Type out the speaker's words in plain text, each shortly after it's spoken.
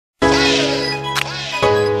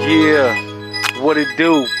Yeah, what it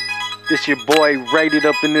do? This your boy rated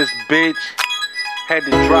up in this bitch. Had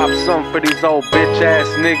to drop something for these old bitch ass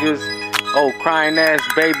niggas. Old crying ass,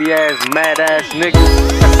 baby ass, mad ass niggas.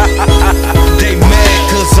 They mad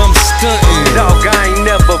cause I'm stuntin'. Dog, I ain't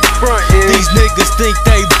never frontin'. These niggas think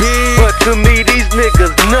they big, but to me these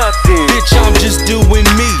niggas nothing. Bitch, I'm just doing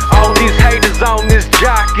me. All these haters on this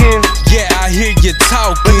jockin'. Yeah, I hear you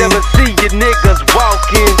talking, but never see you niggas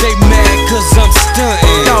walking. They mad cause I'm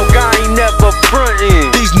stuntin'. Dog, I ain't never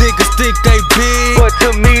frontin'. These niggas think they big, but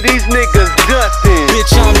to me these niggas nothing.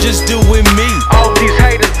 Bitch, I'm just doing me. All these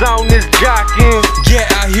haters on this jockin'. Yeah,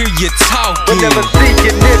 I hear you talking, but never see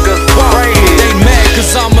you niggas walking. They mad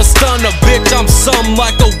cause I'm a stunner, bitch, I'm something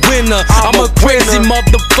like a winner. I'm a crazy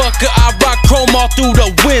motherfucker, I rock chrome all through the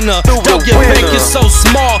winter. Throw your bank is so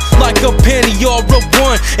small, like a penny or a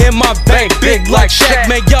one. And my bank big like Shaq,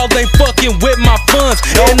 man, y'all ain't fucking with my funds.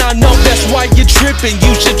 And I know that's why you're tripping,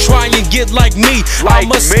 you should try and get like me.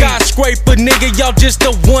 I'm a skyscraper, nigga, y'all just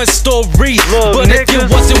a one story. But if you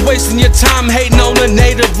wasn't wasting your time hating on a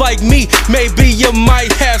native like me, maybe you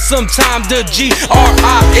might have some time to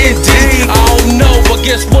G-R-I-N-D. I don't know, I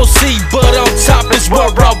guess we'll see, but on top is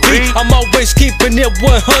where I'll be. I'm always keeping it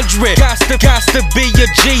 100, got to be a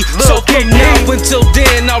G. So from now until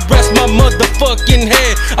then, I'll rest my motherfucking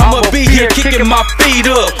head. I'ma be here kicking my feet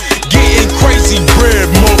up, getting crazy bread,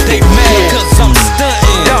 They mad cause I'm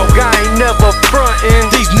stuntin'. Dog, I ain't never frontin'.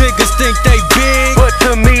 These niggas think they big, but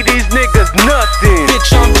to me these niggas nothing.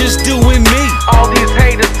 Bitch, I'm just doing me. All these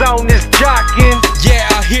haters on this jockin'. Yeah,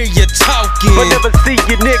 I hear you talking, but never see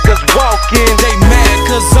you niggas walking. They mad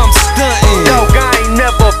cause I'm stuntin'. Dog, I ain't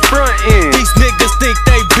never frontin'. These niggas think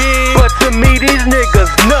they big, but to me these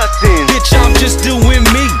niggas nothing. Bitch, I'm just doing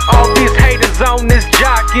me. All these haters on this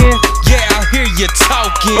jockin'. Yeah, I hear you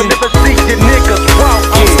talking, but never see you niggas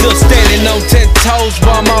walking. I'm still standing on 10 toes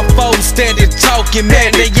while my foes steady talking.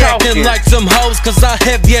 Man, they acting like some hoes cause I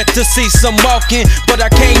have yet to see some walking. But I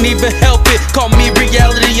can't even help it, call me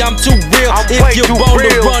reality, I'm too real. If you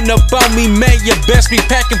wanna run up on me, man, you best be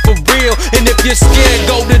packing for real. And if you're scared,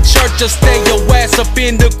 go to church or stay your ass up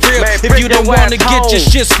in the crib. If you don't wanna get your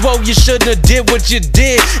shit swole, you shouldn't have did what you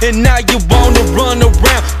did. And now you wanna run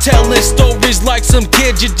around telling stories like some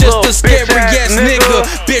kid. You're just a scary ass nigga.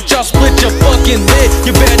 Bitch, I'll split your fucking lid.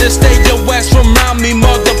 You better stay your ass from around me,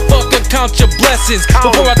 motherfucker. Count your blessings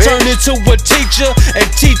before I turn into a teacher and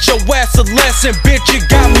teach your ass a lesson. Bitch, you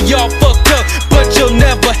got me all fucked up, but you'll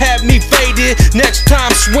never have me faded. Next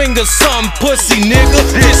time, swing or something, pussy nigga.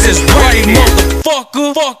 This is right,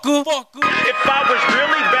 motherfucker. If I was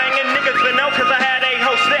really banging, niggas would know cause I had a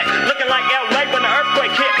whole set looking like LA when the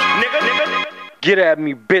earthquake hit, nigga. Get at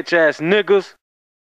me, bitch ass niggas.